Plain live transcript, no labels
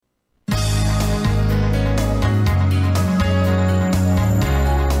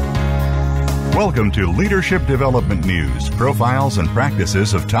Welcome to Leadership Development News, profiles and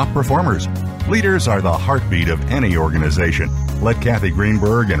practices of top performers. Leaders are the heartbeat of any organization. Let Kathy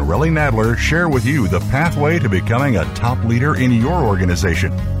Greenberg and Relly Nadler share with you the pathway to becoming a top leader in your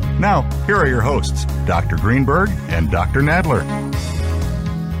organization. Now, here are your hosts, Dr. Greenberg and Dr. Nadler.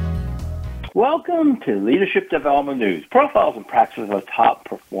 Welcome to Leadership Development News, profiles and practices of top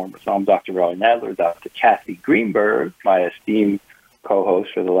performers. I'm Dr. Relly Nadler. Dr. Kathy Greenberg, my esteemed co-host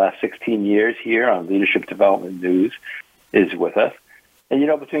for the last 16 years here on Leadership Development News, is with us. And, you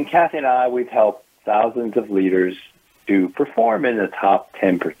know, between Kathy and I, we've helped thousands of leaders to perform in the top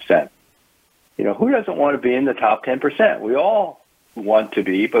 10%. You know, who doesn't want to be in the top 10%? We all want to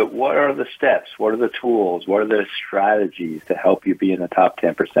be, but what are the steps? What are the tools? What are the strategies to help you be in the top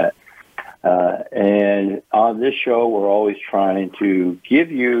 10%? And on this show, we're always trying to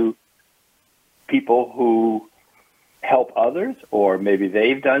give you people who help others, or maybe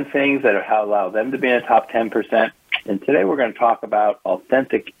they've done things that allow them to be in the top 10%. And today we're going to talk about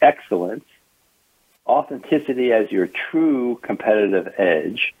authentic excellence, authenticity as your true competitive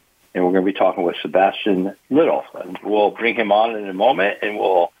edge. And we're going to be talking with Sebastian Little. And we'll bring him on in a moment, and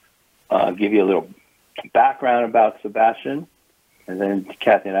we'll give you a little background about Sebastian. And then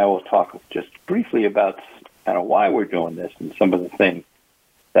Kathy and I will talk just briefly about kind of why we're doing this and some of the things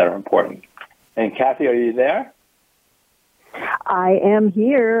that are important. And Kathy, are you there? I am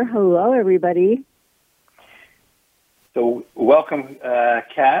here. Hello, everybody. So welcome,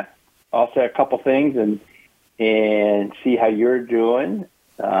 Kat. I'll say a couple things and see how you're doing.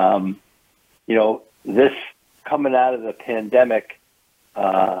 You know, this coming out of the pandemic,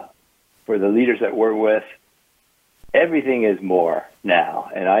 for the leaders that we're with, everything is more now.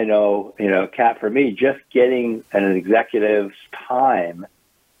 And I know, you know, Kat, for me, just getting an executive's time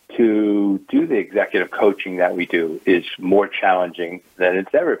to do the executive coaching that we do is more challenging than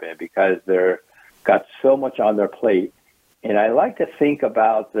it's ever been because they're got so much on their plate. And I like to think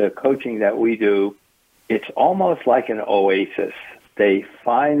about the coaching that we do, it's almost like an oasis. They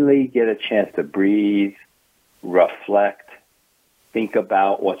finally get a chance to breathe, reflect, think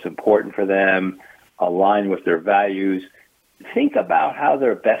about what's important for them, align with their values, think about how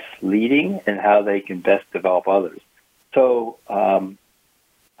they're best leading and how they can best develop others. So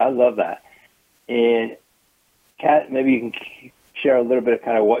I love that. And Kat, maybe you can share a little bit of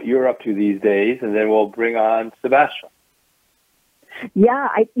kind of what you're up to these days, and then we'll bring on Sebastian. Yeah,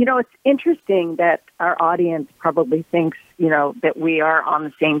 it's interesting that our audience probably thinks, you know, that we are on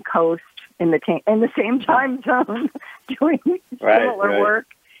the same coast in the same time zone doing similar work.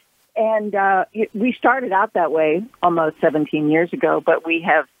 And we started out that way almost 17 years ago, but we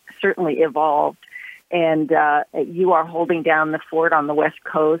have certainly evolved. And you are holding down the fort on the West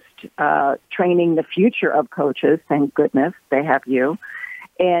Coast, training the future of coaches. Thank goodness they have you.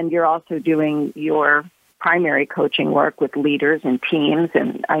 And you're also doing your primary coaching work with leaders and teams.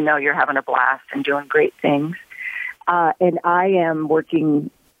 And I know you're having a blast and doing great things. And I am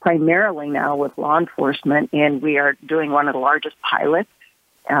working primarily now with law enforcement, and we are doing one of the largest pilots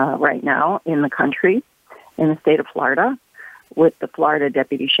right now in the country, in the state of Florida, with the Florida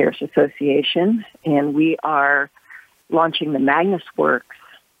Deputy Sheriff's Association, and we are launching the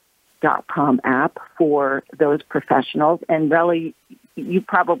MagnusWorks.com app for those professionals. And really, you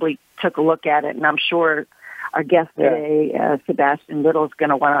probably took a look at it, and I'm sure our guest today, Sebastian Little, is going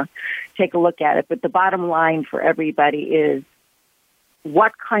to want to take a look at it. But the bottom line for everybody is,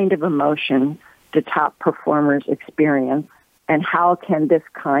 what kind of emotions do top performers experience, and how can this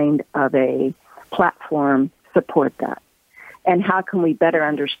kind of a platform support that? And how can we better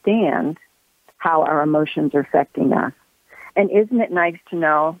understand how our emotions are affecting us? And isn't it nice to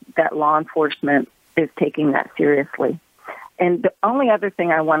know that law enforcement is taking that seriously? And the only other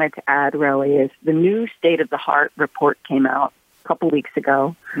thing I wanted to add, really, is the new State of the Heart report came out a couple weeks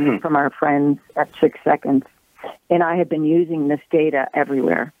ago from our friends at 6 Seconds. And I have been using this data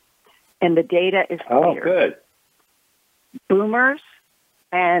everywhere. And the data is clear. Oh, good. Boomers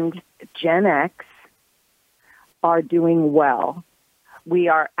and Gen X are doing well. We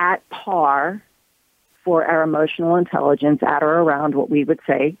are at par for our emotional intelligence, at or around what we would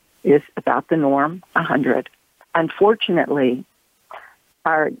say is about the norm, 100. Unfortunately,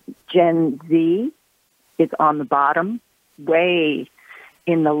 our Gen Z is on the bottom, way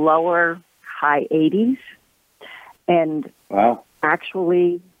in the lower high 80s. And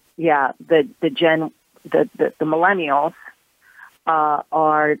actually, the millennials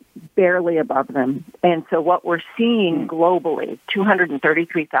are barely above them. And so what we're seeing globally,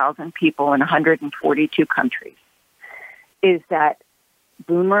 233,000 people in 142 countries, is that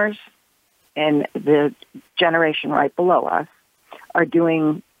boomers and the generation right below us are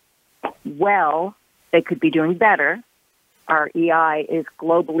doing well they could be doing better. Our EI is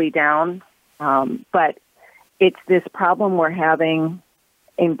globally down, but it's this problem we're having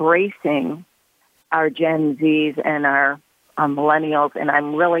embracing our Gen Zs and our millennials, and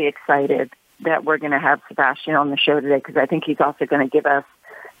I'm really excited that we're going to have Sebastian on the show today because I think he's also going to give us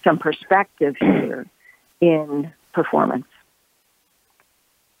some perspective here in performance.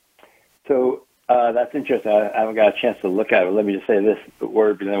 So that's interesting. I haven't got a chance to look at it. Let me just say this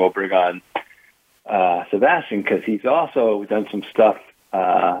word, and then we'll bring on Sebastian, because he's also done some stuff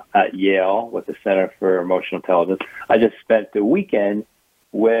at Yale with the Center for Emotional Intelligence. I just spent the weekend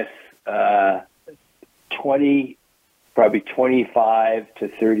with probably 25 to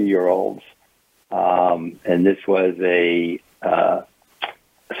 30-year-olds, and this was a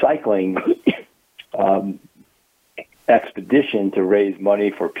cycling expedition to raise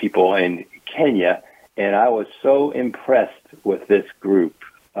money for people in Kenya, and I was so impressed with this group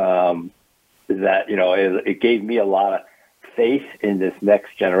that it gave me a lot of faith in this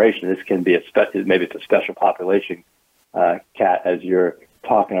next generation. This can be maybe it's a special population, Kat, as you're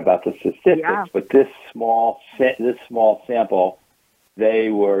talking about the statistics. Yeah. But this small sample, they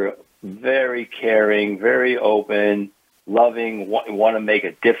were very caring, very open, loving, want to make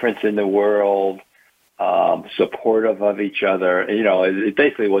a difference in the world, supportive of each other. It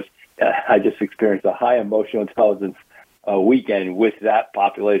basically was. I just experienced a high emotional intelligence weekend with that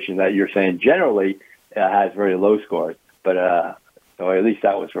population that you're saying generally has very low scores. But so at least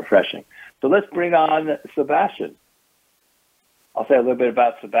that was refreshing. So let's bring on Sebastian. I'll say a little bit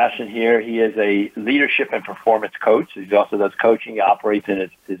about Sebastian here. He is a leadership and performance coach. He also does coaching. He operates in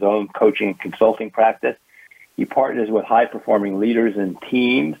his own coaching and consulting practice. He partners with high-performing leaders and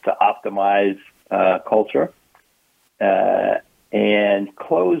teams to optimize culture and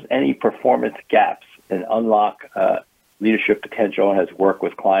close any performance gaps and unlock leadership potential, and has worked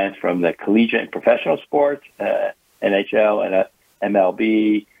with clients from the collegiate and professional sports, NHL and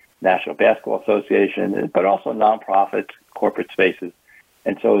MLB, National Basketball Association, but also nonprofits, corporate spaces.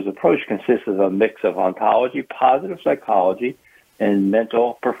 And so his approach consists of a mix of ontology, positive psychology, and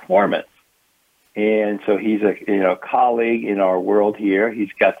mental performance. And so he's a colleague in our world here.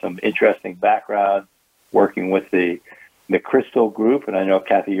 He's got some interesting background working with the McChrystal Group, and I know,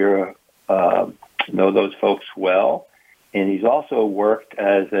 Kathy, you know those folks well. And he's also worked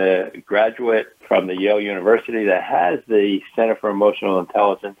as a graduate from the Yale University that has the Center for Emotional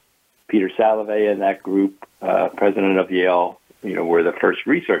Intelligence. Peter Salovey and that group, president of Yale, were the first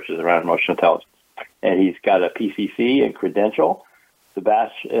researchers around emotional intelligence. And he's got a PCC and credential.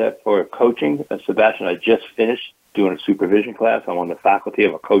 Sebastian, for coaching. Sebastian, I just finished doing a supervision class. I'm on the faculty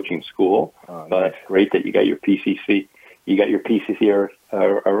of a coaching school. Oh, so nice. That's great that you got your PCC. You got your PCC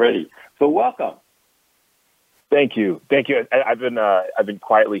already. So welcome. Thank you. I've been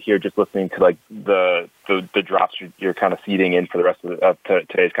quietly here, just listening to like the drops you're kind of feeding in for the rest of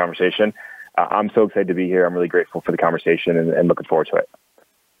today's conversation. I'm so excited to be here. I'm really grateful for the conversation and looking forward to it.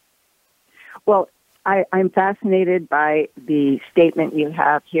 Well, I'm fascinated by the statement you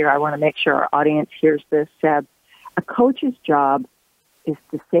have here. I want to make sure our audience hears this, Seb. A coach's job is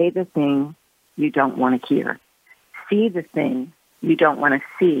to say the thing you don't want to hear, see the thing you don't want to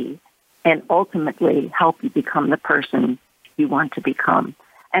see, and ultimately help you become the person you want to become.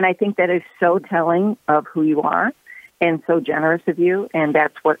 And I think that is so telling of who you are and so generous of you, and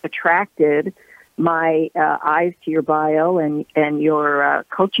that's what attracted my eyes to your bio and your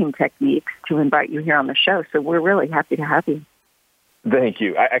coaching techniques to invite you here on the show. So we're really happy to have you. Thank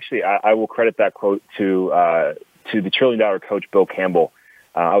you. I will credit that quote to the $1 trillion coach, Bill Campbell.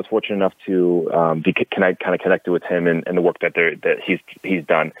 I was fortunate enough to be kind of connected with him and the work that he's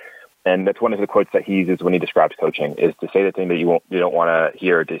done. And that's one of the quotes that he uses when he describes coaching, is to say the thing that you don't want to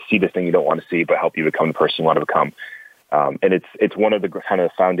hear, to see the thing you don't want to see, but help you become the person you want to become. And it's one of the kind of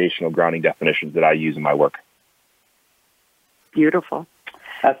foundational grounding definitions that I use in my work. Beautiful.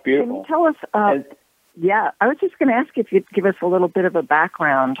 That's beautiful. Can you tell us, I was just going to ask if you'd give us a little bit of a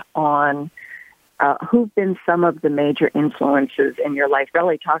background on who've been some of the major influences in your life.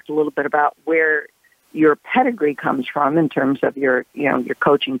 Relly talked a little bit about where your pedigree comes from in terms of your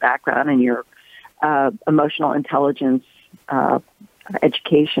coaching background and your emotional intelligence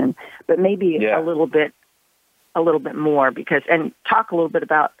education, but maybe a little bit more, and talk a little bit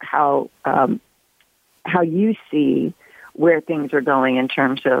about how you see where things are going in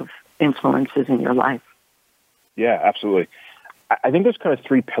terms of influences in your life. Yeah, absolutely. I think there's kind of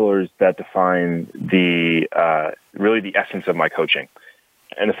three pillars that define the essence of my coaching.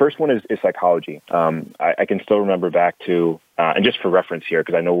 And the first one is psychology. I can still remember back to, and just for reference here,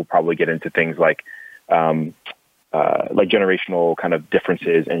 because I know we'll probably get into things like generational kind of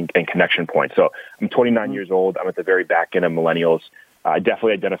differences and connection points. So I'm 29 years old. I'm at the very back end of millennials. I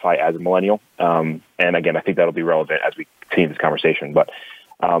definitely identify as a millennial. And again, I think that'll be relevant as we continue this conversation. But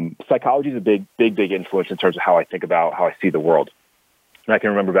psychology is a big influence in terms of how I think about how I see the world. And I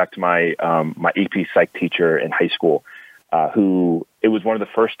can remember back to my AP Psych teacher in high school, who it was one of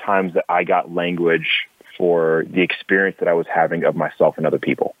the first times that I got language for the experience that I was having of myself and other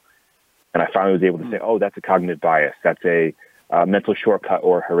people. And I finally was able to say, oh, that's a cognitive bias. That's a mental shortcut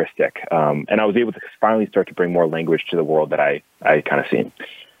or heuristic. And I was able to finally start to bring more language to the world that I kind of seen.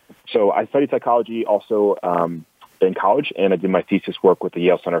 So I studied psychology also in college, and I did my thesis work with the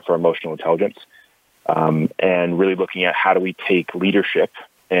Yale Center for Emotional Intelligence, and really looking at how do we take leadership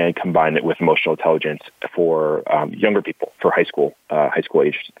and combine it with emotional intelligence for younger people, for high school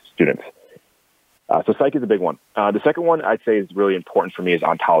age students. So psych is a big one. The second one I'd say is really important for me is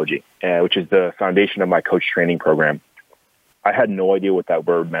ontology, which is the foundation of my coach training program. I had no idea what that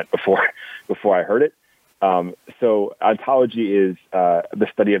word meant before I heard it. So ontology is the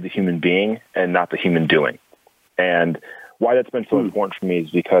study of the human being and not the human doing. And why that's been so important for me is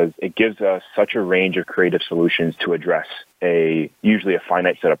because it gives us such a range of creative solutions to address usually a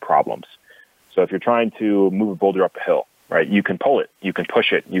finite set of problems. So if you're trying to move a boulder up a hill, right, you can pull it, you can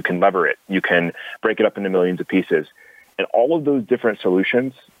push it, you can lever it, you can break it up into millions of pieces. And all of those different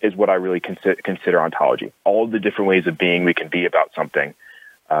solutions is what I really consider ontology. All of the different ways of being we can be about something,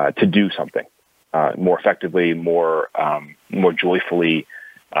 to do something more effectively, more joyfully,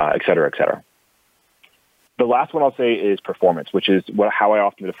 et cetera, et cetera. The last one I'll say is performance, which is how I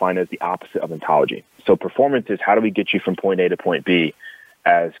often define it as the opposite of ontology. So performance is how do we get you from point A to point B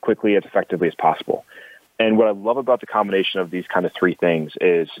as quickly, as effectively as possible. And what I love about the combination of these kind of three things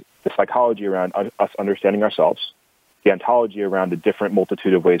is the psychology around us understanding ourselves, the ontology around the different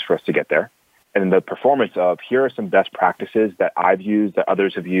multitude of ways for us to get there, and then the performance of here are some best practices that I've used, that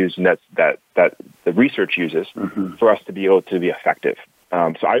others have used, and that the research uses for us to be able to be effective.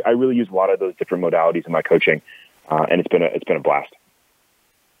 So I really use a lot of those different modalities in my coaching, and it's been a blast.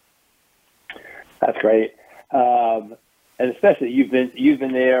 That's great. And especially you've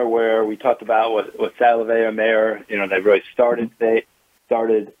been there where we talked about what Salovey or Mayer, they really started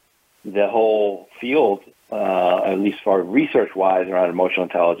the whole field, at least for research-wise, around emotional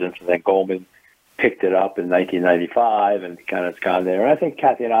intelligence, and then Goldman picked it up in 1995 and kind of gone there. And I think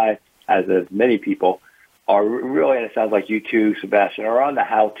Kathy and I, as many people, are really, and it sounds like you too, Sebastian, are on the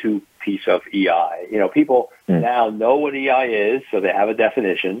how-to piece of EI. People now know what EI is, so they have a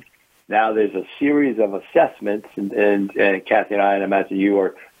definition. Now there's a series of assessments, and Kathy and I imagine you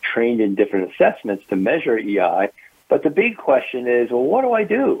are trained in different assessments to measure EI. But the big question is, well, what do I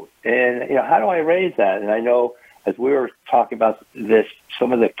do? And, how do I raise that? And I know as we were talking about this,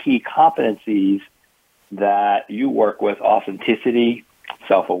 some of the key competencies that you work with, authenticity,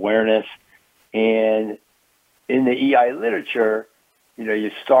 self-awareness, and in the EI literature,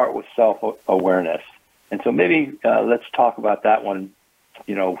 you start with self-awareness. And so maybe let's talk about that one.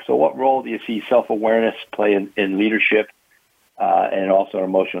 So what role do you see self-awareness play in leadership and also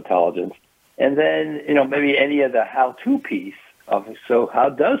emotional intelligence? And then, maybe any of the how-to piece of, so how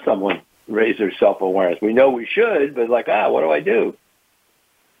does someone raise their self-awareness? We know we should, but what do I do?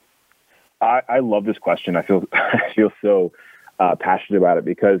 I love this question. I feel so passionate about it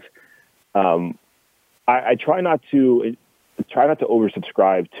because I try not to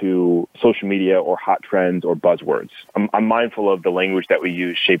oversubscribe to social media or hot trends or buzzwords. I'm mindful of the language that we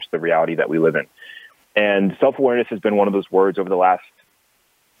use shapes the reality that we live in. And self-awareness has been one of those words over the last,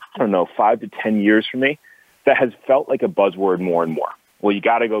 5 to 10 years for me that has felt like a buzzword more and more. Well, you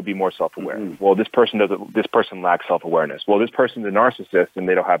got to go be more self-aware. Mm-hmm. Well, this person lacks self-awareness. Well, this person's a narcissist and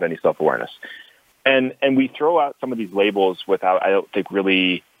they don't have any self-awareness. And we throw out some of these labels without, I don't think,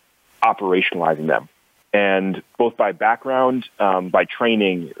 really operationalizing them. And both by background, by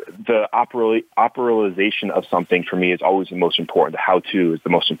training, the operationalization of something for me is always the most important. The how-to is the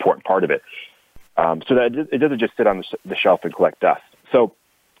most important part of it. So that it doesn't just sit on the shelf and collect dust. So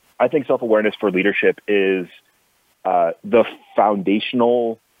I think self-awareness for leadership is the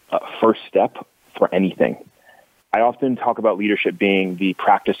foundational first step for anything. I often talk about leadership being the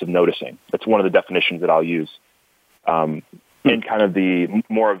practice of noticing. That's one of the definitions that I'll use. In kind of the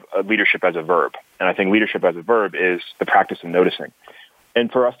more of leadership as a verb. And I think leadership as a verb is the practice of noticing.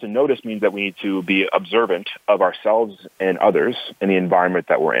 And for us to notice means that we need to be observant of ourselves and others in the environment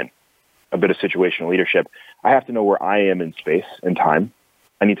that we're in. A bit of situational leadership. I have to know where I am in space and time.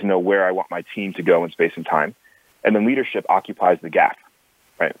 I need to know where I want my team to go in space and time. And then leadership occupies the gap,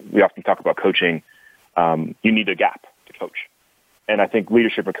 right? We often talk about coaching. You need a gap to coach. And I think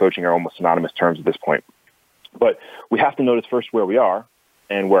leadership and coaching are almost synonymous terms at this point. But we have to notice first where we are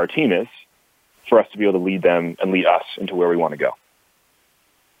and where our team is for us to be able to lead them and lead us into where we want to go.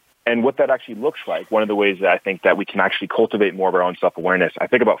 And what that actually looks like, one of the ways that I think that we can actually cultivate more of our own self-awareness, I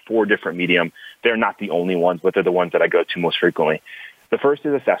think about 4 different medium. They're not the only ones, but they're the ones that I go to most frequently. The first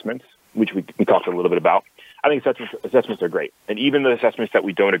is assessments, which we talked a little bit about. I think assessments are great. And even the assessments that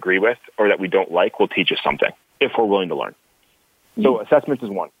we don't agree with or that we don't like will teach us something if we're willing to learn. So assessments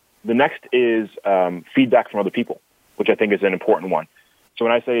is one. The next is feedback from other people, which I think is an important one. So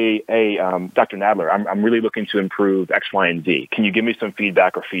when I say, hey, Dr. Nadler, I'm really looking to improve X, Y, and Z. Can you give me some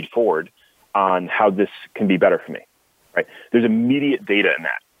feedback or feed forward on how this can be better for me? Right? There's immediate data in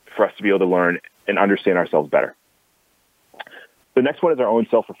that for us to be able to learn and understand ourselves better. The next one is our own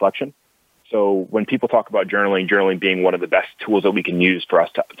self-reflection. So when people talk about journaling being one of the best tools that we can use for us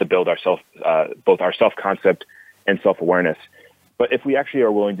to build both our self-concept and self-awareness. But if we actually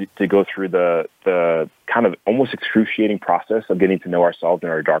are willing to go through the kind of almost excruciating process of getting to know ourselves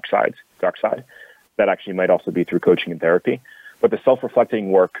and our dark side, that actually might also be through coaching and therapy. But the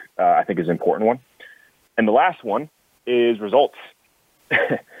self-reflecting work, I think, is an important one. And the last one is results.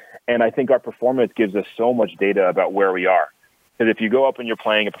 And I think our performance gives us so much data about where we are. Because if you go up and you're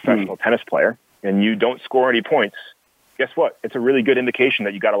playing a professional tennis player and you don't score any points, guess what? It's a really good indication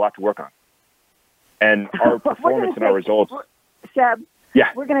that you got a lot to work on. And our performance and our results... Seb,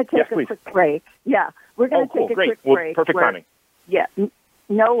 we're going to take a quick break. Yeah, we're going to take a quick break. Perfect timing. Yeah,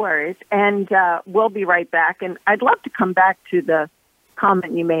 no worries. And we'll be right back. And I'd love to come back to the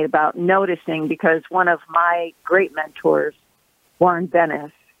comment you made about noticing, because one of my great mentors, Warren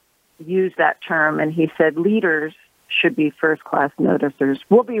Bennis, used that term, and he said leaders should be first-class noticers.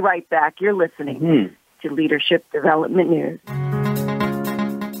 We'll be right back. You're listening to Leadership Development News.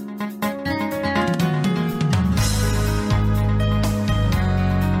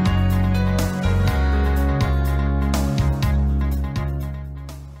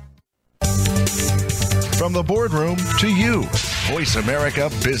 From the boardroom to you, Voice America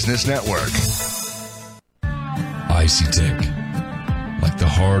Business Network. ICTech, like the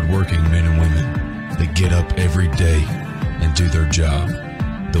hard-working men and women that get up every day and do their job,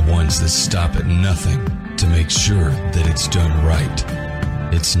 the ones that stop at nothing to make sure that it's done right.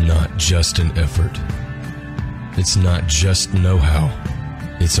 It's not just an effort. It's not just know-how.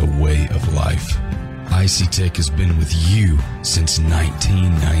 It's a way of life. ICTech has been with you since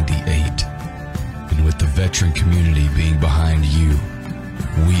 1998. And with the veteran community being behind you,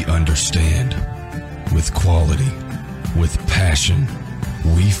 we understand. With quality, with passion,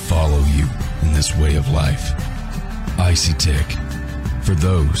 we follow you in this way of life. ICTech, for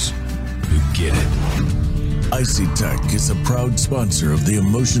those who get it. ICTech is a proud sponsor of the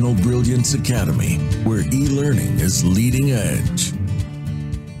Emotional Brilliance Academy, where e-learning is leading edge.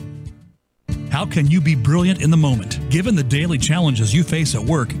 How can you be brilliant in the moment, given the daily challenges you face at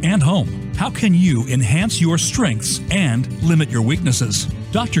work and home? How can you enhance your strengths and limit your weaknesses?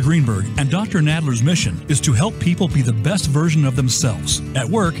 Dr. Greenberg and Dr. Nadler's mission is to help people be the best version of themselves at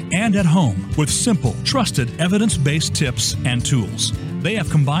work and at home with simple, trusted, evidence-based tips and tools. They have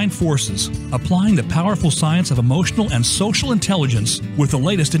combined forces, applying the powerful science of emotional and social intelligence with the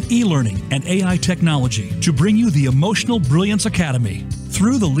latest in e-learning and AI technology to bring you the Emotional Brilliance Academy.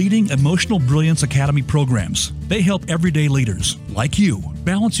 Through the leading Emotional Brilliance Academy programs, they help everyday leaders, like you,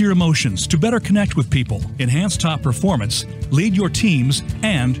 balance your emotions to better connect with people, enhance top performance, lead your teams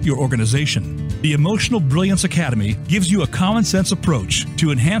and your organization. The Emotional Brilliance Academy gives you a common sense approach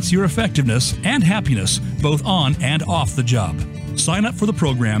to enhance your effectiveness and happiness both on and off the job. Sign up for the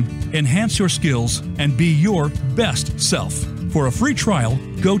program, enhance your skills, and be your best self. For a free trial,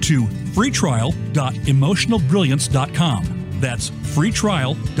 go to freetrial.emotionalbrilliance.com. That's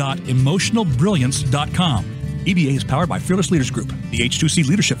freetrial.emotionalbrilliance.com. EBA is powered by Fearless Leaders Group, the H2C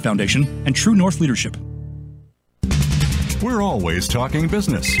Leadership Foundation, and True North Leadership. We're always talking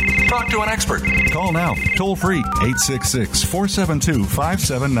business. Talk to an expert. Call now, toll free,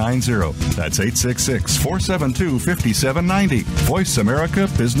 866-472-5790. That's 866-472-5790. Voice America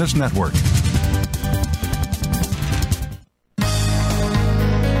Business Network.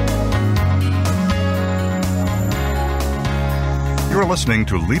 You're listening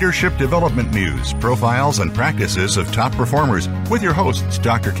to Leadership Development News, profiles and practices of top performers with your hosts,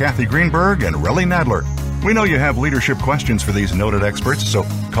 Dr. Kathy Greenberg and Relly Nadler. We know you have leadership questions for these noted experts, so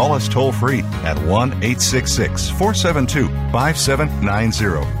call us toll-free at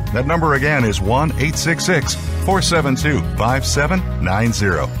 1-866-472-5790. That number again is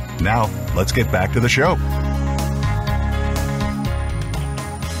 1-866-472-5790. Now, let's get back to the show.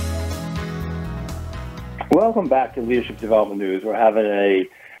 Welcome back to Leadership Development News. We're having a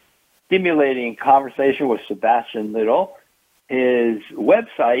stimulating conversation with Sebastian Little. His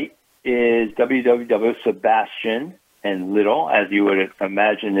website is www.Sebastian and Little, as you would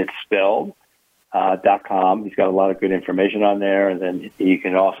imagine it's spelled, .com. He's got a lot of good information on there. And then you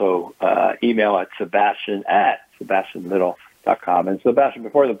can also email at sebastian@sebastianlittle.com. And Sebastian,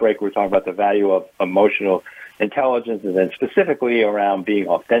 before the break, we were talking about the value of emotional intelligence, and then specifically around being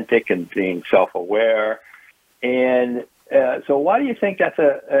authentic and being self-aware. And so why do you think that's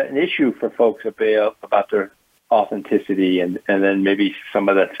an issue for folks about their authenticity, and then maybe some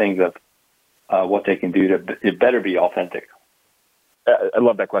of the things of what they can do to better be authentic? I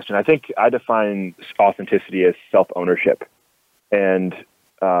love that question. I think I define authenticity as self-ownership. And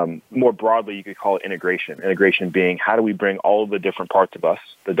more broadly, you could call it integration. Integration being, how do we bring all of the different parts of us,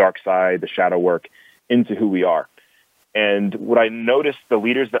 the dark side, the shadow work, into who we are? And what I noticed, the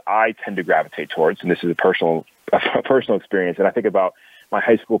leaders that I tend to gravitate towards, and this is a personal experience, and I think about my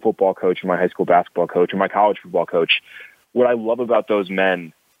high school football coach, or my high school basketball coach, or my college football coach, what I love about those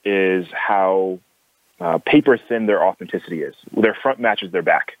men is how paper thin their authenticity is. Their front matches their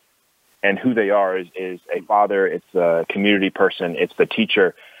back. And who they are is a father, it's a community person, it's the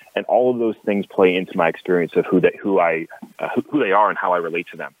teacher, and all of those things play into my experience of who they are and how I relate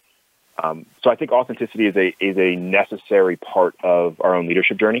to them. So I think authenticity is a necessary part of our own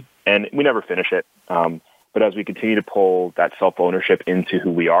leadership journey, and we never finish it. But as we continue to pull that self-ownership into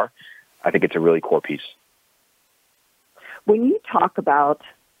who we are, I think it's a really core piece. When you talk about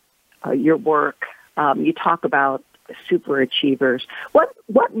your work, you talk about super achievers.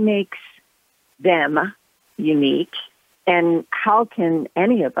 What makes them unique, and how can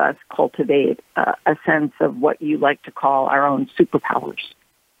any of us cultivate a sense of what you like to call our own superpowers?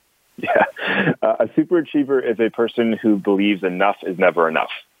 Yeah, a super achiever is a person who believes enough is never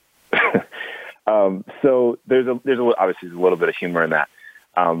enough. So there's obviously a little bit of humor in that.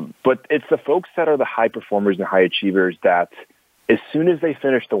 But it's the folks that are the high performers and high achievers that as soon as they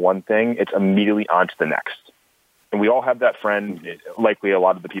finish the one thing, it's immediately on to the next. And we all have that friend. Likely a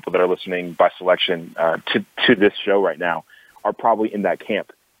lot of the people that are listening by selection to this show right now are probably in that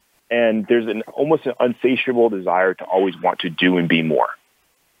camp. And there's almost an insatiable desire to always want to do and be more.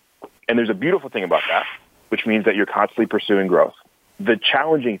 And there's a beautiful thing about that, which means that you're constantly pursuing growth. The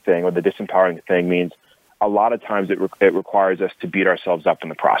challenging thing, or the disempowering thing, means a lot of times it requires us to beat ourselves up in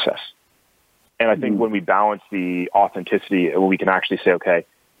the process. And I think when we balance the authenticity, we can actually say, okay,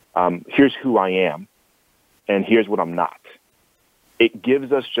 here's who I am, and here's what I'm not. It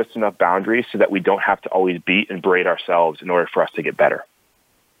gives us just enough boundaries so that we don't have to always beat and berate ourselves in order for us to get better.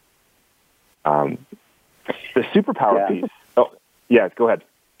 The superpower piece. Oh, yeah, go ahead.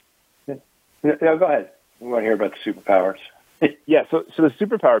 Yeah, go ahead. We want to hear about the superpowers. Yeah, so the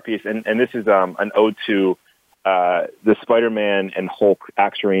superpower piece, and this is an ode to the Spider-Man and Hulk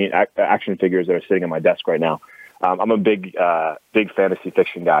action figures that are sitting on my desk right now. I'm a big fantasy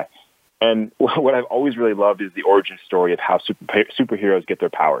fiction guy. And what I've always really loved is the origin story of how superheroes get their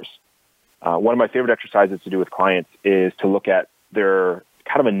powers. One of my favorite exercises to do with clients is to look at their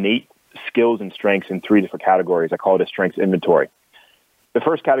kind of innate skills and strengths in 3 different categories. I call it a strengths inventory. The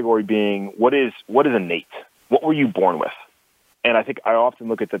first category being, what is innate? What were you born with? And I think I often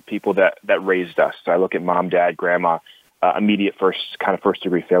look at the people that raised us. So I look at mom, dad, grandma, immediate first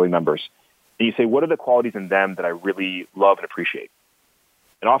degree family members. And you say, what are the qualities in them that I really love and appreciate?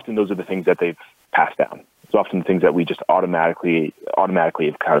 And often those are the things that they've passed down. It's often the things that we just automatically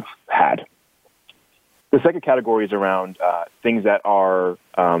have kind of had. The second category is around things that are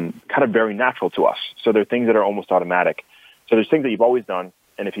kind of very natural to us. So they're things that are almost automatic. So there's things that you've always done.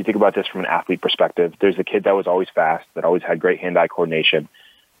 And if you think about this from an athlete perspective, there's the kid that was always fast, that always had great hand-eye coordination.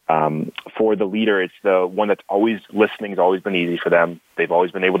 For the leader, it's the one that's always listening has always been easy for them. They've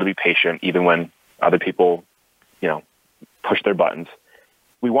always been able to be patient, even when other people, push their buttons.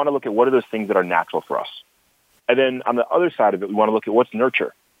 We want to look at what are those things that are natural for us. And then on the other side of it, we want to look at what's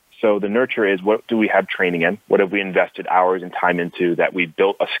nurture. So the nurture is, what do we have training in? What have we invested hours and time into that we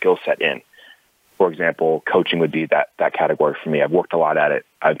built a skill set in? For example, coaching would be that category for me. I've worked a lot at it.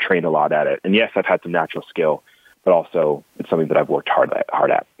 I've trained a lot at it. And yes, I've had some natural skill, but also it's something that I've worked hard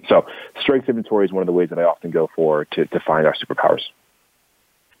at. So strengths inventory is one of the ways that I often go for to find our superpowers.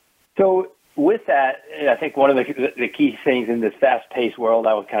 So with that, I think one of the key things in this fast-paced world,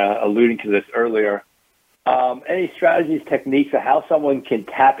 I was kind of alluding to this earlier, any strategies, techniques of how someone can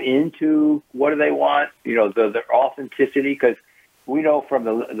tap into what do they want, their authenticity, because we know from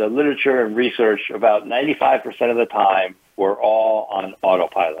the literature and research about 95% of the time we're all on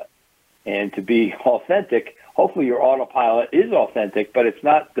autopilot. And to be authentic, hopefully your autopilot is authentic, but it's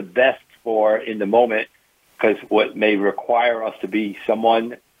not the best for in the moment, because what may require us to be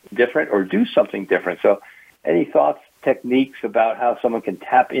someone different or do something different. So any thoughts, techniques about how someone can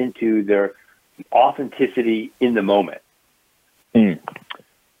tap into their authenticity in the moment? We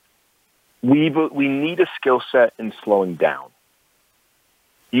need a skill set in slowing down.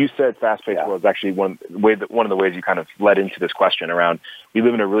 You said fast-paced world is actually one of the ways you kind of led into this question around we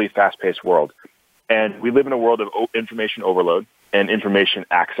live in a really fast-paced world. And we live in a world of information overload and information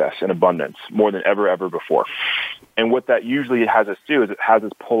access and abundance more than ever before. And what that usually has us do is it has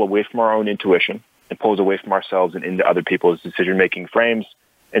us pull away from our own intuition and pulls away from ourselves and into other people's decision-making frames,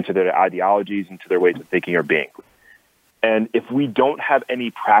 into their ideologies, into their ways of thinking or being. And if we don't have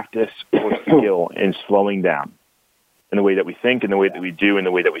any practice or skill in slowing down in the way that we think, in the way that we do, in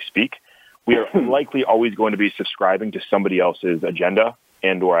the way that we speak, we are likely always going to be subscribing to somebody else's agenda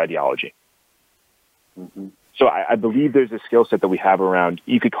and or ideology. Mm-hmm. So I believe there's a skill set that we have around,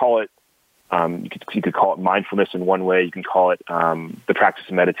 you could call it, you could call it mindfulness in one way. You can call it the practice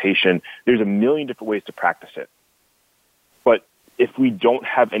of meditation. There's a million different ways to practice it. But if we don't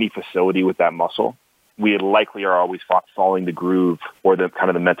have any facility with that muscle, we likely are always following the groove or the kind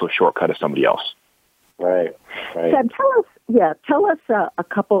of the mental shortcut of somebody else. Right. Seb, tell us a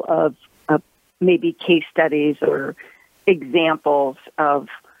couple of maybe case studies or examples of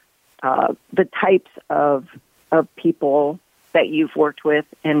the types of people that you've worked with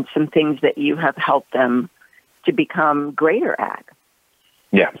and some things that you have helped them to become greater at.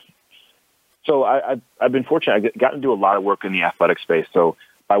 Yeah. So I've been fortunate. I've gotten to do a lot of work in the athletic space. So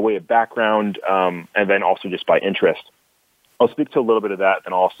by way of background and then also just by interest, I'll speak to a little bit of that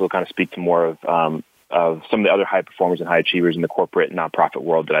and also kind of speak to more of some of the other high performers and high achievers in the corporate and nonprofit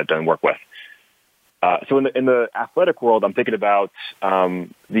world that I've done work with. So in the athletic world, I'm thinking about the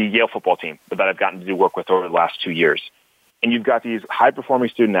Yale football team that I've gotten to do work with over the last 2 years. And you've got these high-performing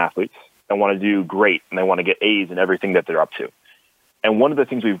student athletes that want to do great, and they want to get A's in everything that they're up to. And one of the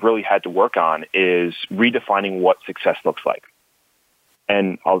things we've really had to work on is redefining what success looks like.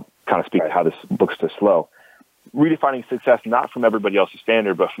 And I'll kind of speak to how this looks to slow. Redefining success not from everybody else's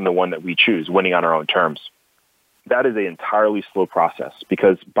standard, but from the one that we choose, winning on our own terms. That is an entirely slow process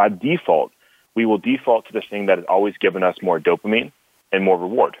because by default, we will default to the thing that has always given us more dopamine and more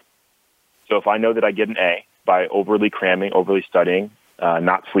reward. So if I know that I get an A by overly cramming, overly studying,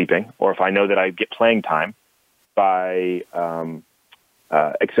 not sleeping, or if I know that I get playing time by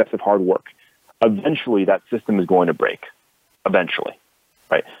excessive hard work, eventually that system is going to break. Eventually,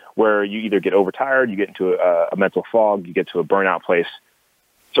 right? Where you either get overtired, you get into a mental fog, you get to a burnout place.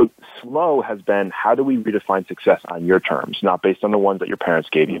 So slow has been, how do we redefine success on your terms, not based on the ones that your parents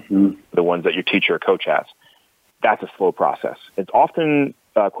gave you, the ones that your teacher or coach has. That's a slow process. It's often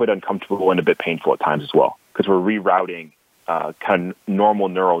quite uncomfortable and a bit painful at times as well, because we're rerouting kind of normal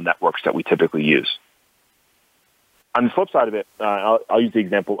neural networks that we typically use. On the flip side of it, I'll use the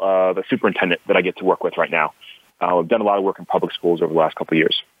example of a superintendent that I get to work with right now. I've done a lot of work in public schools over the last couple of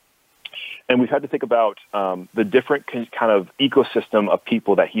years. And we've had to think about the different kind of ecosystem of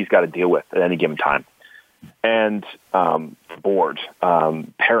people that he's got to deal with at any given time. And the board,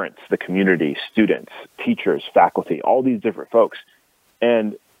 parents, the community, students, teachers, faculty, all these different folks.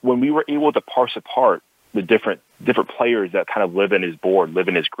 And when we were able to parse apart the different players that kind of live in his board, live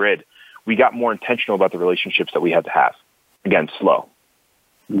in his grid, we got more intentional about the relationships that we had to have. Again, slow.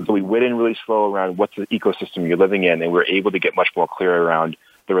 So we went in really slow around what's the ecosystem you're living in, and we're able to get much more clear around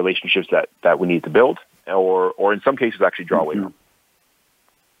the relationships that we need to build, or in some cases actually draw away from.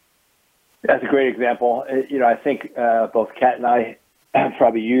 That's a great example. I think both Kat and I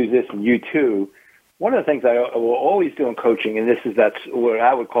probably use this, and you too. One of the things I will always do in coaching, and that's what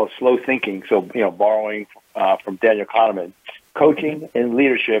I would call slow thinking. So, borrowing from Daniel Kahneman, coaching and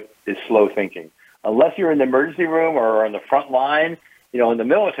leadership is slow thinking. Unless you're in the emergency room or on the front line, in the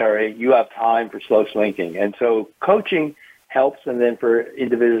military, you have time for slow thinking. And so coaching helps, and then for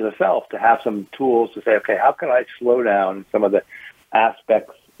individuals themselves to have some tools to say, okay, how can I slow down some of the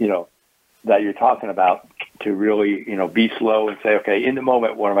aspects, that you're talking about to really, be slow and say, okay, in the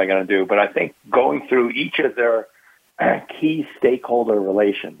moment, what am I going to do? But I think going through each of their key stakeholder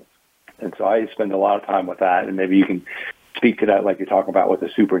relations. And so I spend a lot of time with that, and maybe you can speak to that like you're talking about with the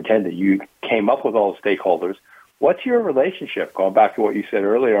superintendent. You came up with all the stakeholders. What's your relationship? Going back to what you said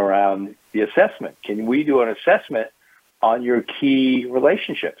earlier around the assessment. Can we do an assessment on your key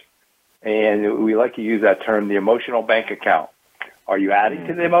relationships? And we like to use that term, the emotional bank account. Are you adding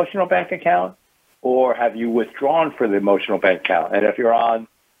to the emotional bank account, or have you withdrawn for the emotional bank account? And if you're on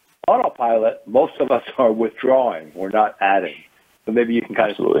autopilot, most of us are withdrawing. We're not adding. So maybe you can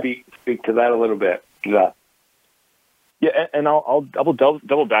kind of speak to that a little bit. Yeah, and I'll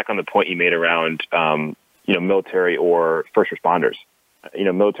double back on the point you made around military or first responders.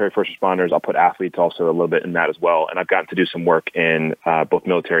 military first responders. I'll put athletes also a little bit in that as well. And I've gotten to do some work in both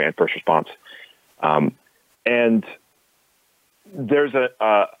military and first response. And there's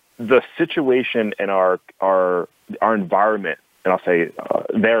the situation in our environment, and I'll say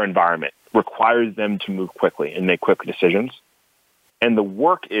their environment, requires them to move quickly and make quick decisions. And the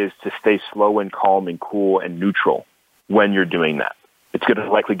work is to stay slow and calm and cool and neutral when you're doing that. It's going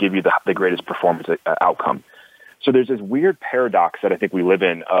to likely give you the greatest performance outcome. So there's this weird paradox that I think we live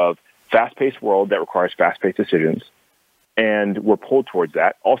in of fast-paced world that requires fast-paced decisions, and we're pulled towards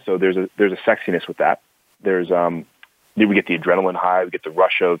that. Also, there's a sexiness with that. We get the adrenaline high, we get the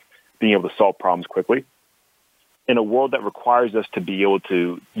rush of being able to solve problems quickly. In a world that requires us to be able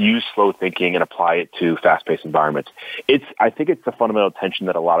to use slow thinking and apply it to fast-paced environments, I think it's the fundamental tension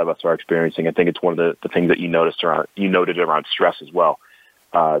that a lot of us are experiencing. I think it's one of the things that you noted around stress as well.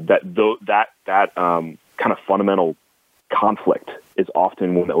 That kind of fundamental conflict is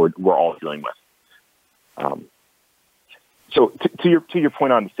often one that we're all dealing with. So to your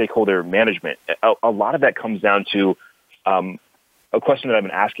point on stakeholder management, a lot of that comes down to a question that I've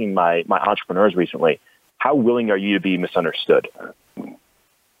been asking my entrepreneurs recently. How willing are you to be misunderstood?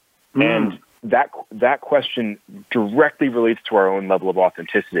 And that question directly relates to our own level of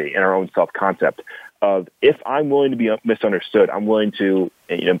authenticity and our own self-concept of, if I'm willing to be misunderstood, I'm willing to,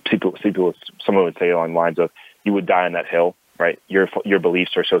 someone would say along the lines of, you would die on that hill, right? Your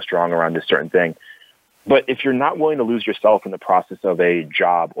beliefs are so strong around this certain thing. But if you're not willing to lose yourself in the process of a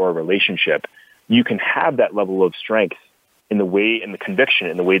job or a relationship, you can have that level of strength in the conviction,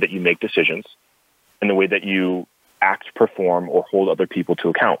 in the way that you make decisions, in the way that you act, perform, or hold other people to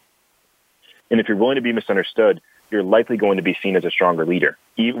account. And if you're willing to be misunderstood, you're likely going to be seen as a stronger leader.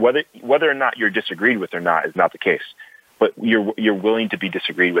 Whether or not you're disagreed with or not is not the case, but you're willing to be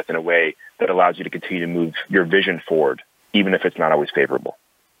disagreed with in a way that allows you to continue to move your vision forward, even if it's not always favorable.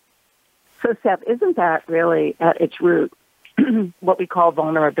 So, Seth, isn't that really at its root what we call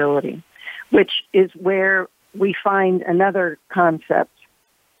vulnerability, which is where we find another concept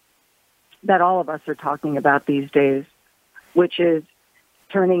that all of us are talking about these days, which is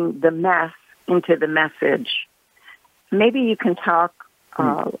turning the mess into the message. Maybe you can talk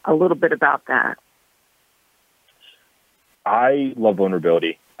a little bit about that. I love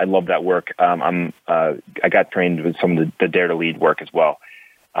vulnerability. I love that work. I got trained with some of the Dare to Lead work as well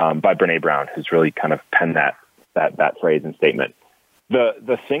by Brene Brown, who's really kind of penned that phrase and statement.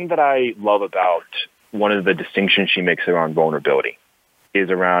 The thing that I love about one of the distinctions she makes around vulnerability is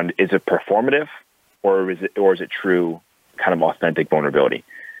it performative or is it true kind of authentic vulnerability?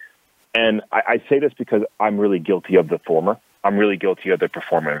 And I say this because I'm really guilty of the former. I'm really guilty of the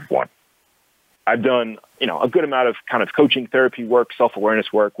performative one. I've done, a good amount of kind of coaching, therapy work,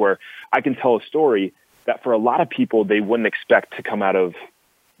 self-awareness work, where I can tell a story that for a lot of people, they wouldn't expect to come out of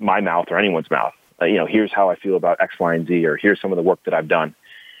my mouth or anyone's mouth. Here's how I feel about X, Y, and Z, or here's some of the work that I've done.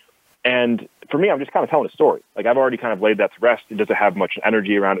 And for me, I'm just kind of telling a story. Like, I've already kind of laid that to rest. It doesn't have much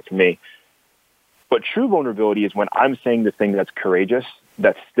energy around it for me. But true vulnerability is when I'm saying the thing that's courageous,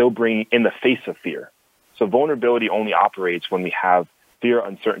 that's still bringing in the face of fear. So vulnerability only operates when we have fear,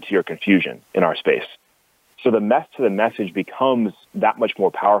 uncertainty, or confusion in our space. So the mess to the message becomes that much more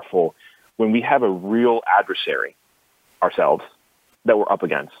powerful when we have a real adversary ourselves that we're up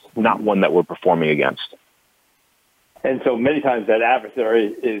against, not one that we're performing against. And so many times that adversary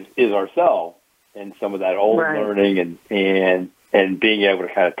is ourselves, and some of that old learning and being able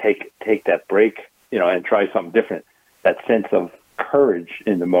to kind of take that break, and try something different, that sense of courage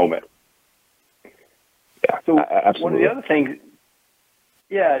in the moment. Yeah, so absolutely. One of the other things,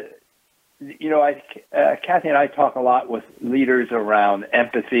 Kathy and I talk a lot with leaders around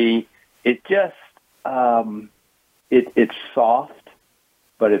empathy. It just, it's soft,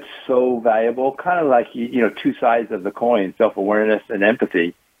 but it's so valuable, kind of like, two sides of the coin, self-awareness and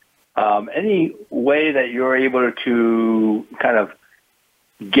empathy. Any way that you're able to kind of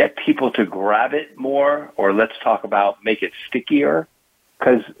get people to grab it more, or let's talk about make it stickier,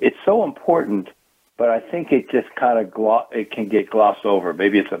 because it's so important, but I think it just kind of it can get glossed over.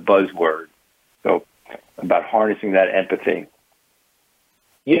 Maybe it's a buzzword. So about harnessing that empathy.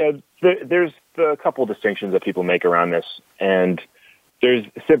 Yeah, there's a couple of distinctions that people make around this, and there's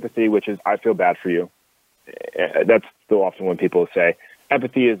sympathy, which is I feel bad for you. That's still often when people say.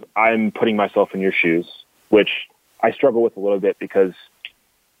 Empathy is I'm putting myself in your shoes, which I struggle with a little bit because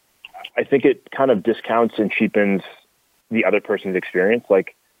I think it kind of discounts and cheapens the other person's experience.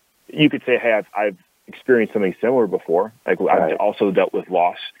 Like, you could say, hey, I've experienced something similar before. Like, I've also dealt with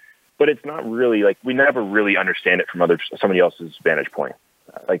loss, but it's not really like we never really understand it from somebody else's vantage point.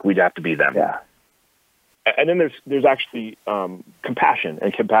 Like, we'd have to be them. Yeah. And then there's actually compassion,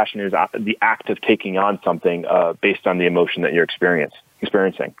 and compassion is the act of taking on something based on the emotion that you're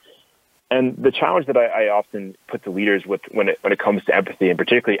experiencing. And the challenge that I often put to leaders with when it comes to empathy, and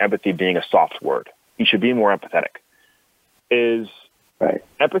particularly empathy being a soft word, you should be more empathetic, is right.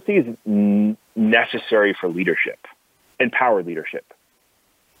 Empathy is necessary for leadership, empowered leadership.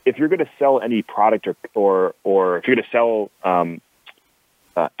 If you're going to sell any product or if you're going to sell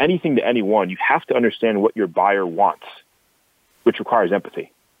anything to anyone, you have to understand what your buyer wants, which requires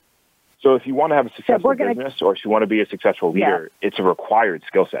empathy. So if you want to have a successful business or if you want to be a successful leader, it's a required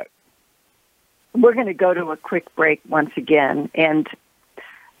skill set. We're going to go to a quick break once again. And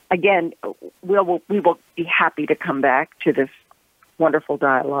again, we will be happy to come back to this wonderful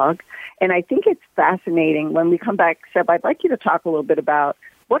dialogue. And I think it's fascinating when we come back, Seb, I'd like you to talk a little bit about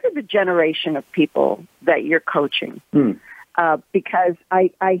what are the generation of people that you're coaching? Because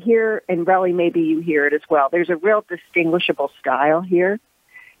I hear, and Relly, maybe you hear it as well, there's a real distinguishable style here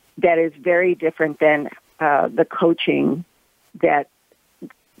that is very different than the coaching that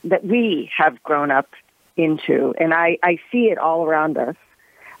we have grown up into. And I see it all around us.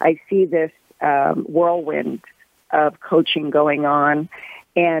 I see this whirlwind of coaching going on.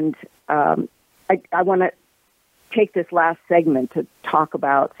 And I want to take this last segment to talk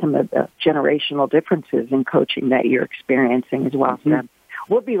about some of the generational differences in coaching that you're experiencing as well. So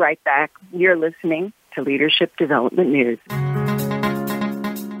we'll be right back. You're listening to Leadership Development News.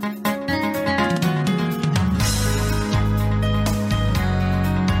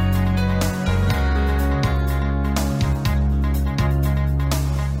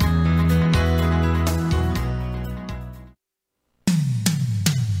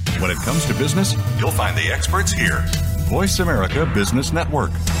 When it comes to business, you'll find the experts here. Voice America Business Network.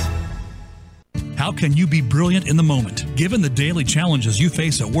 How can you be brilliant in the moment, given the daily challenges you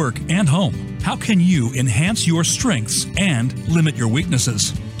face at work and home? How can you enhance your strengths and limit your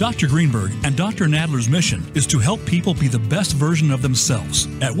weaknesses? Dr. Greenberg and Dr. Nadler's mission is to help people be the best version of themselves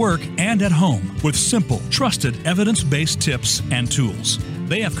at work and at home with simple, trusted, evidence-based tips and tools.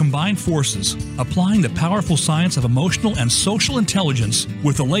 They have combined forces, applying the powerful science of emotional and social intelligence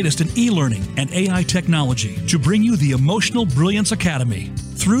with the latest in e-learning and AI technology to bring you the Emotional Brilliance Academy.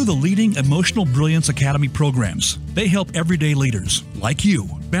 Through the leading Emotional Brilliance Academy programs, they help everyday leaders, like you,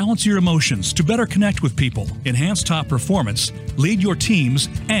 balance your emotions to better connect with people, enhance top performance, lead your teams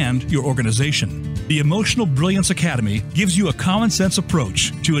and your organization. The Emotional Brilliance Academy gives you a common sense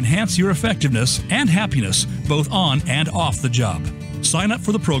approach to enhance your effectiveness and happiness both on and off the job. Sign up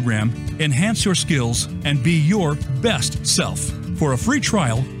for the program, enhance your skills, and be your best self. For a free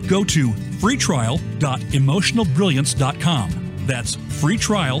trial, go to freetrial.emotionalbrilliance.com. That's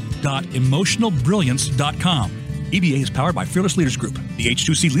freetrial.emotionalbrilliance.com. EBA is powered by Fearless Leaders Group, the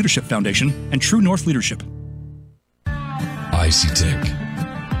H2C Leadership Foundation, and True North Leadership. ICTech,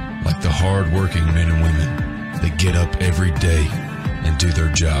 like the hard-working men and women that get up every day and do their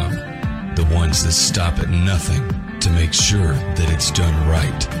job, the ones that stop at nothing to make sure that it's done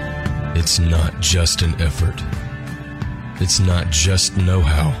right. It's not just an effort. It's not just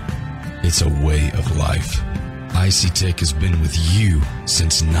know-how. It's a way of life. ICTech has been with you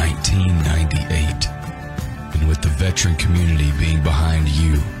since 1998. And with the veteran community being behind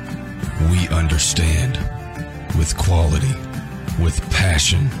you, we understand. With quality, with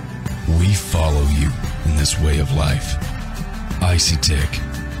passion, we follow you in this way of life. ICTech,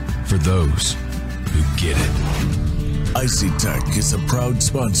 for those who get it. ICTech is a proud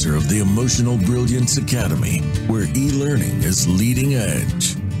sponsor of the Emotional Brilliance Academy, where e-learning is leading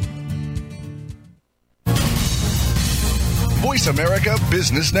edge. Voice America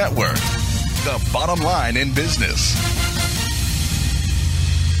Business Network, the bottom line in business.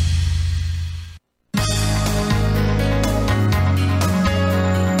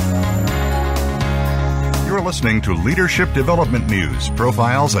 You're listening to Leadership Development News,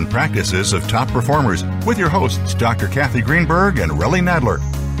 profiles and practices of top performers with your hosts, Dr. Kathy Greenberg and Relly Nadler.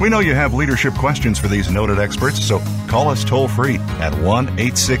 We know you have leadership questions for these noted experts, so call us toll-free at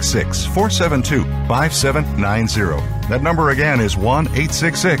 1-866-472-5790. That number again is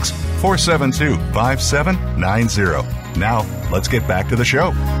 1-866-472-5790. Now, let's get back to the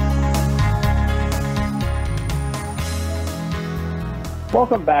show.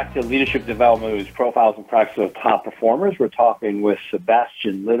 Welcome back to Leadership Development News, profiles and practices of top performers. We're talking with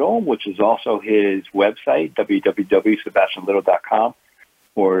Sebastian Little, which is also his website, www.sebastianlittle.com,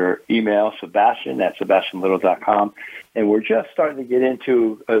 or email sebastian@sebastianlittle.com. And we're just starting to get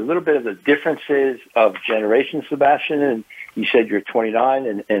into a little bit of the differences of generations, Sebastian. And you said you're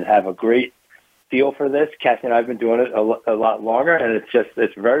 29 and have a great feel for this. Kathy and I have been doing it a lot longer, and it's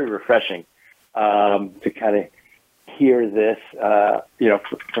very refreshing to kind of hear this,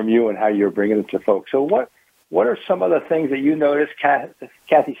 from you and how you're bringing it to folks. So what are some of the things that you noticed?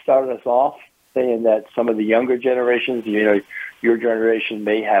 Kathy started us off saying that some of the younger generations, your generation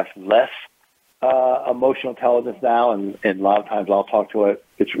may have less emotional intelligence now, and a lot of times I'll talk to it.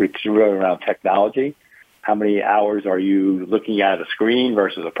 It's really around technology. How many hours are you looking at a screen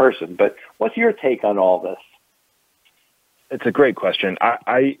versus a person? But what's your take on all this? It's a great question.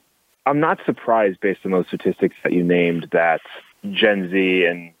 I'm not surprised, based on those statistics that you named, that Gen Z,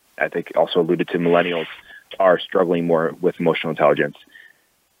 and I think also alluded to millennials, are struggling more with emotional intelligence.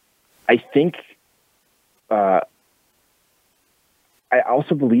 I think, I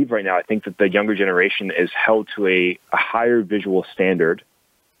also believe right now, I think that the younger generation is held to a higher visual standard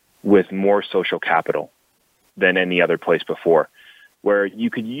with more social capital than any other place before, where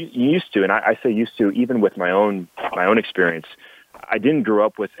you used to, and I say used to, even with my own experience, I didn't grow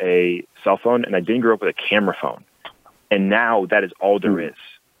up with a cell phone and I didn't grow up with a camera phone. And now that is all there is.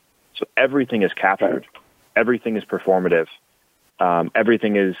 So everything is captured. Everything is performative.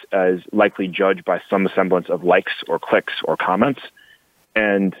 Everything is likely judged by some semblance of likes or clicks or comments.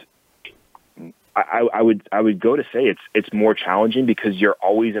 And I would go to say it's more challenging because you're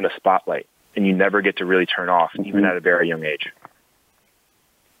always in a spotlight and you never get to really turn off, even at a very young age.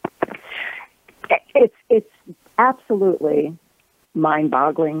 It's absolutely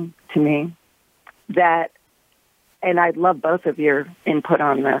mind-boggling to me that, and I'd love both of your input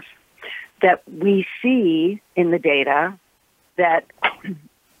on this, that we see in the data that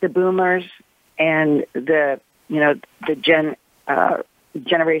the boomers and the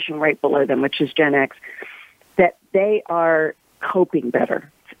generation right below them, which is Gen X, that they are coping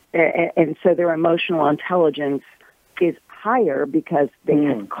better. And so their emotional intelligence is higher because they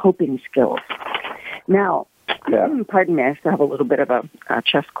have coping skills. Now, pardon me, I still have a little bit of a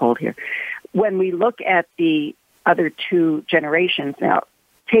chest cold here. When we look at the other two generations, now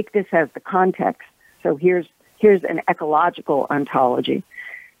take this as the context. So here's an ecological ontology.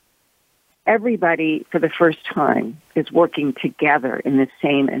 Everybody, for the first time, is working together in the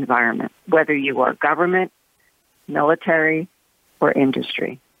same environment, whether you are government, military, or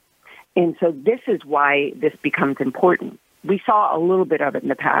industry. And so this is why this becomes important. We saw a little bit of it in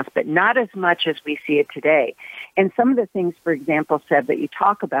the past, but not as much as we see it today. And some of the things, for example, Seb, that you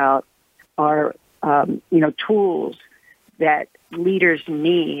talk about are, tools that leaders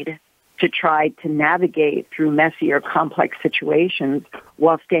need to try to navigate through messy or complex situations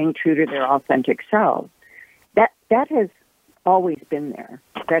while staying true to their authentic selves. That has always been there.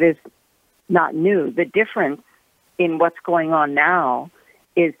 That is not new. The difference in what's going on now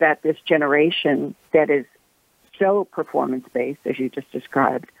is that this generation that is so performance-based, as you just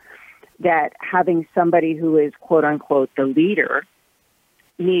described, that having somebody who is, quote-unquote, the leader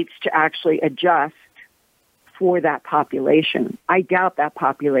needs to actually adjust for that population. I doubt that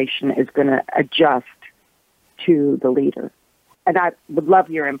population is going to adjust to the leader. And I would love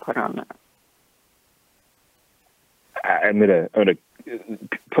your input on that. I'm going to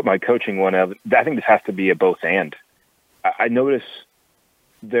put my coaching one out. I think this has to be a both and. I notice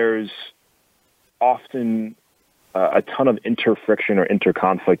there's often a ton of interfriction or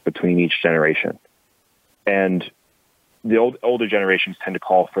interconflict between each generation. And the older generations tend to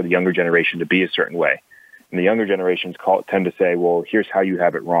call for the younger generation to be a certain way. And the younger generations tend to say, well, here's how you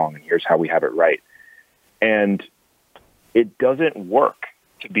have it wrong, and here's how we have it right. And it doesn't work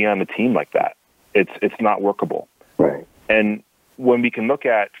to be on a team like that. It's not workable. Right. And when we can look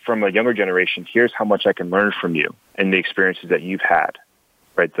at, from a younger generation, here's how much I can learn from you and the experiences that you've had,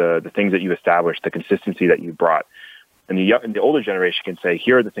 right? The things that you established, the consistency that you brought. And the older generation can say,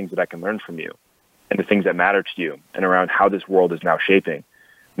 here are the things that I can learn from you and the things that matter to you and around how this world is now shaping.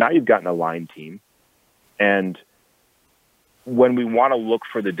 Now you've got an aligned team. And when we want to look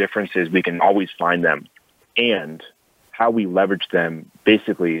for the differences, we can always find them. And how we leverage them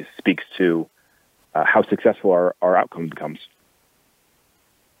basically speaks to how successful our outcome becomes.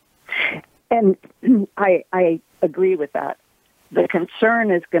 And I agree with that. The concern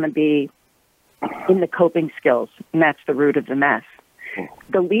is going to be in the coping skills, and that's the root of the mess.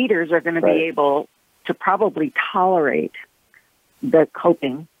 The leaders are going to be able to probably tolerate the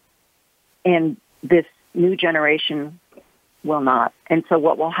coping, and this new generation will not. And so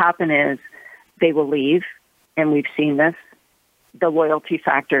what will happen is they will leave, and we've seen this. The loyalty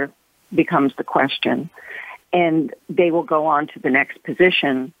factor becomes the question, and they will go on to the next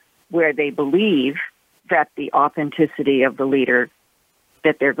position where they believe that the authenticity of the leader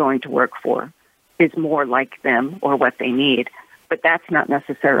that they're going to work for is more like them or what they need. But that's not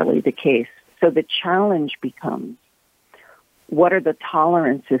necessarily the case. So the challenge becomes, what are the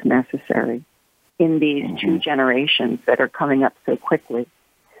tolerances necessary in these two generations that are coming up so quickly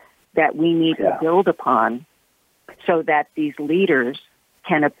that we need to build upon so that these leaders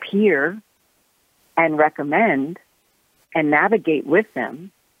can appear and recommend and navigate with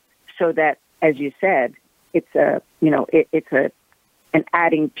them so that, as you said, it's an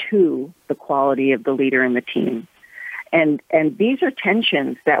adding to the quality of the leader and the team. And these are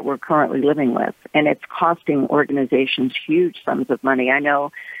tensions that we're currently living with, and it's costing organizations huge sums of money. I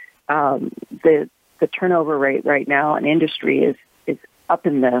know the turnover rate right now in industry is up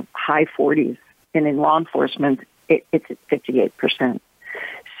in the high 40s, and in law enforcement, it's at 58%.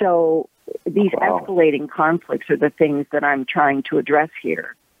 So these escalating conflicts are the things that I'm trying to address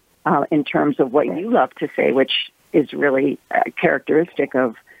here in terms of what you love to say, which is really characteristic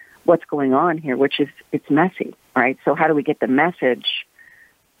of what's going on here, which is it's messy, right? So how do we get the message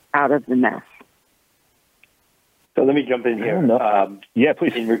out of the mess? So let me jump in here. Yeah,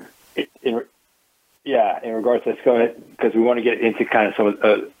 please. In regards to this, because we want to get into kind of some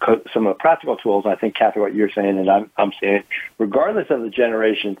of the practical tools. I think, Kathy, what you're saying, and I'm saying, regardless of the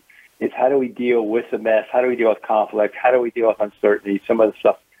generation, is how do we deal with the mess? How do we deal with conflict? How do we deal with uncertainty? Some of the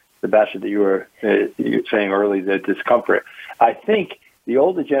stuff, Sebastian, that you were saying earlier, the discomfort. I think the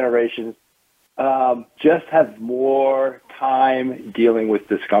older generations just have more time dealing with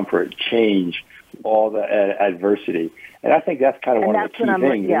discomfort, change, all the adversity. And I think that's kind of one of the key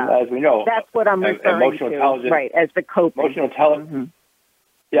things. Yeah. As we know, that's what I'm referring to, right, as the coping. Emotional intelligence. Mm-hmm.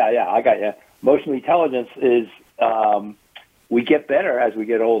 Yeah, I got you. Emotional intelligence is we get better as we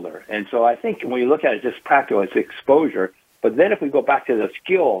get older. And so I think when you look at it just practical, it's exposure. But then if we go back to the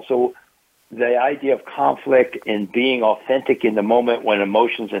skill, so the idea of conflict and being authentic in the moment when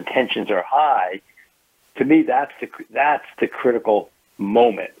emotions and tensions are high, to me, that's the critical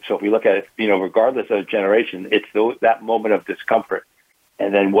moment. So if we look at it, regardless of generation, it's that moment of discomfort,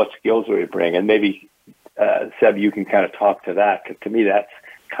 and then what skills do we bring? And maybe Seb, you can kind of talk to that, because to me,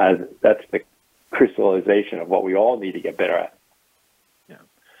 that's the crystallization of what we all need to get better at. Yeah,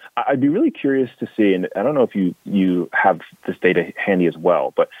 I'd be really curious to see, and I don't know if you have this data handy as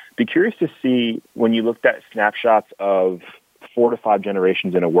well, but be curious to see when you looked at snapshots of 4 to 5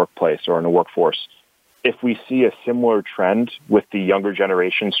 generations in a workplace or in a workforce, if we see a similar trend with the younger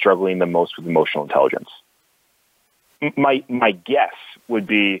generation struggling the most with emotional intelligence. My guess would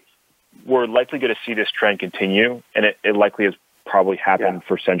be we're likely going to see this trend continue, and it likely has probably happened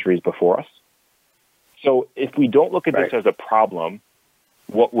for centuries before us. So if we don't look at this as a problem,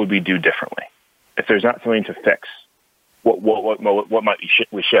 what would we do differently? If there's not something to fix, what might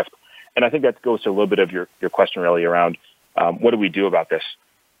we shift? And I think that goes to a little bit of your question really around what do we do about this?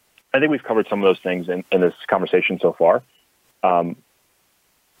 I think we've covered some of those things in this conversation so far.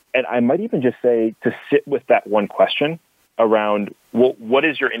 And I might even just say to sit with that one question around what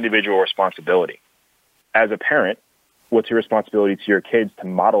is your individual responsibility? As a parent, what's your responsibility to your kids to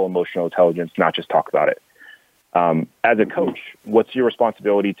model emotional intelligence, not just talk about it? As a coach, what's your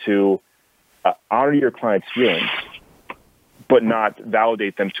responsibility to honor your client's feelings, but not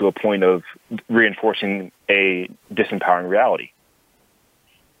validate them to a point of reinforcing a disempowering reality?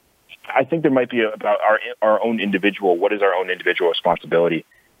 I think there might be about our own individual, what is our own individual responsibility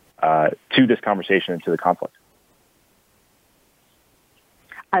to this conversation and to the conflict?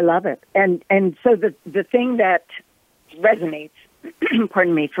 I love it. And so the thing that resonates,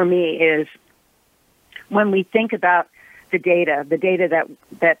 pardon me, for me is when we think about the data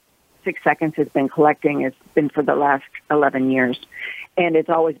that 6 Seconds has been collecting has been for the last 11 years, and it's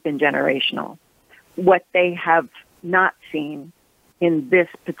always been generational. What they have not seen in this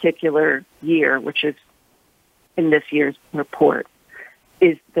particular year, which is in this year's report,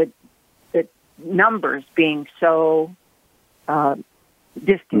 is the numbers being so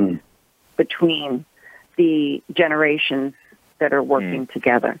distant between the generations that are working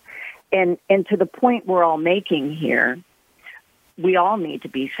together. And to the point we're all making here, we all need to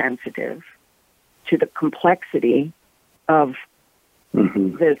be sensitive to the complexity of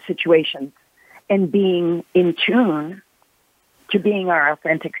the situations and being in tune to being our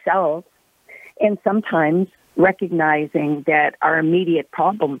authentic selves, and sometimes recognizing that our immediate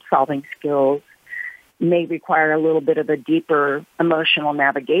problem-solving skills may require a little bit of a deeper emotional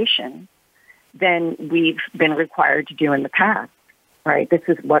navigation than we've been required to do in the past, right? This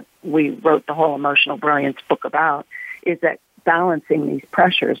is what we wrote the whole Emotional Brilliance book about, is that balancing these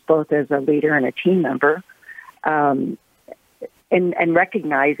pressures, both as a leader and a team member, and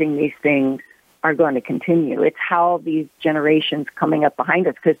recognizing these things are going to continue. It's how these generations coming up behind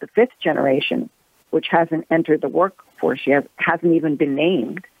us, because the 5th generation, which hasn't entered the workforce yet, hasn't even been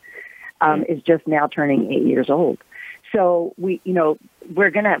named, is just now turning 8 years old. So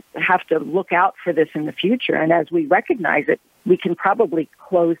we're going to have to look out for this in the future. And as we recognize it, we can probably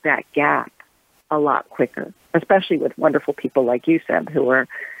close that gap a lot quicker, especially with wonderful people like you, Seb, who are,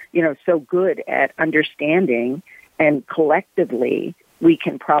 so good at understanding, and collectively we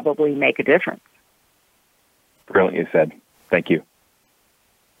can probably make a difference. Brilliantly said. Thank you.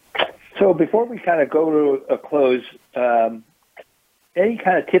 So before we kind of go to a close, any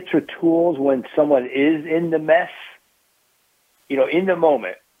kind of tips or tools when someone is in the mess, in the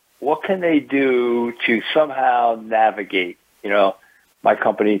moment, what can they do to somehow navigate? My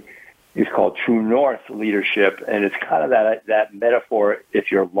company is called True North Leadership, and it's kind of that metaphor.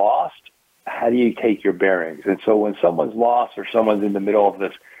 If you're lost, how do you take your bearings? And so when someone's lost or someone's in the middle of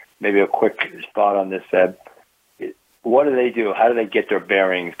this, maybe a quick thought on this, Seb, what do they do? How do they get their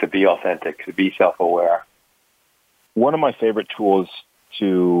bearings to be authentic, to be self-aware? One of my favorite tools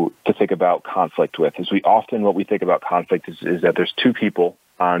to think about conflict with is what we think about conflict is that there's two people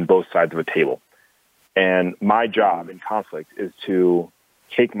on both sides of a table. And my job in conflict is to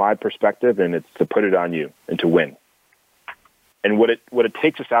take my perspective and it's to put it on you and to win. And what it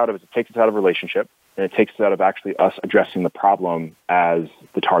takes us out of is it takes us out of relationship, and it takes us out of actually us addressing the problem as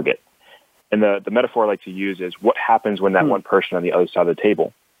the target. And the metaphor I like to use is what happens when that one person on the other side of the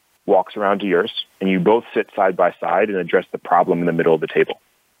table walks around to yours and you both sit side by side and address the problem in the middle of the table.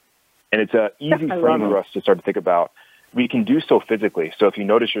 And it's an easy frame for us to start to think about. We can do so physically. So if you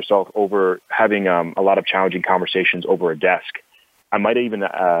notice yourself over having a lot of challenging conversations over a desk, I might even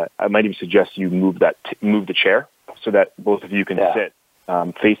suggest you move the chair so that both of you can sit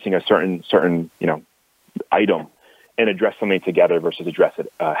facing a certain item and address something together versus address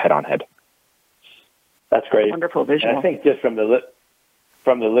it head on head. That's great. Wonderful vision. And I think just from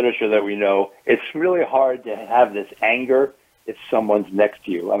the literature that we know, it's really hard to have this anger if someone's next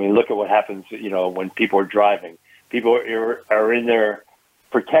to you. I mean, look at what happens, when people are driving. People are in their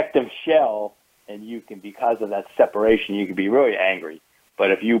protective shell, and you can, because of that separation, you can be really angry.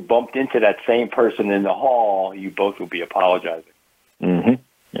 But if you bumped into that same person in the hall, you both will be apologizing. Mm-hmm.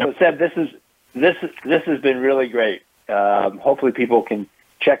 Yep. So, Seb, this has been really great. Hopefully, people can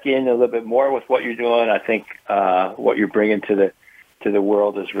check in a little bit more with what you're doing. I think what you're bringing to the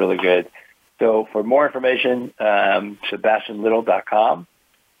world is really good. So for more information, SebastianLittle.com.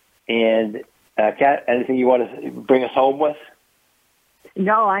 And Kat, anything you want to bring us home with?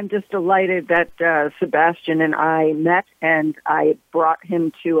 No, I'm just delighted that Sebastian and I met, and I brought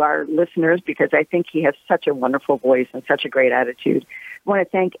him to our listeners because I think he has such a wonderful voice and such a great attitude. I want to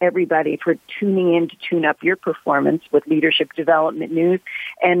thank everybody for tuning in to tune up your performance with Leadership Development News,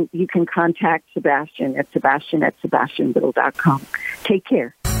 and you can contact Sebastian at SebastianLittle.com. Take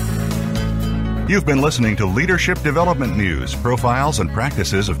care. You've been listening to Leadership Development News, profiles and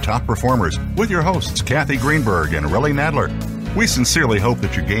practices of top performers with your hosts, Kathy Greenberg and Relly Nadler. We sincerely hope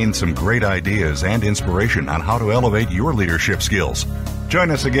that you gained some great ideas and inspiration on how to elevate your leadership skills.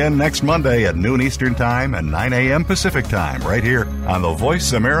 Join us again next Monday at noon Eastern Time and 9 a.m. Pacific Time right here on the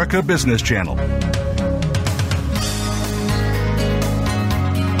Voice America Business Channel.